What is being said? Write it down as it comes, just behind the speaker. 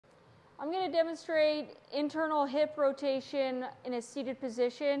I'm going to demonstrate internal hip rotation in a seated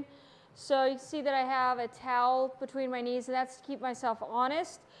position. So you can see that I have a towel between my knees, and that's to keep myself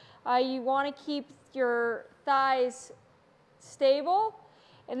honest. You want to keep your thighs stable,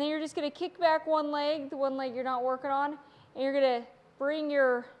 and then you're just going to kick back one leg, the one leg you're not working on, and you're going to bring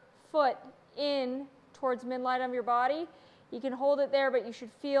your foot in towards midline of your body. You can hold it there, but you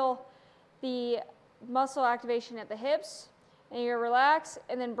should feel the muscle activation at the hips. And you're going to relax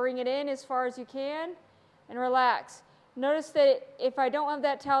and then bring it in as far as you can and relax. Notice that if I don't have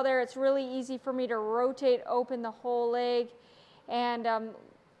that towel there, it's really easy for me to rotate open the whole leg and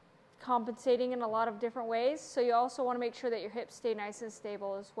compensating in a lot of different ways. So you also want to make sure that your hips stay nice and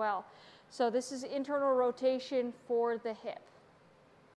stable as well. So this is internal rotation for the hip.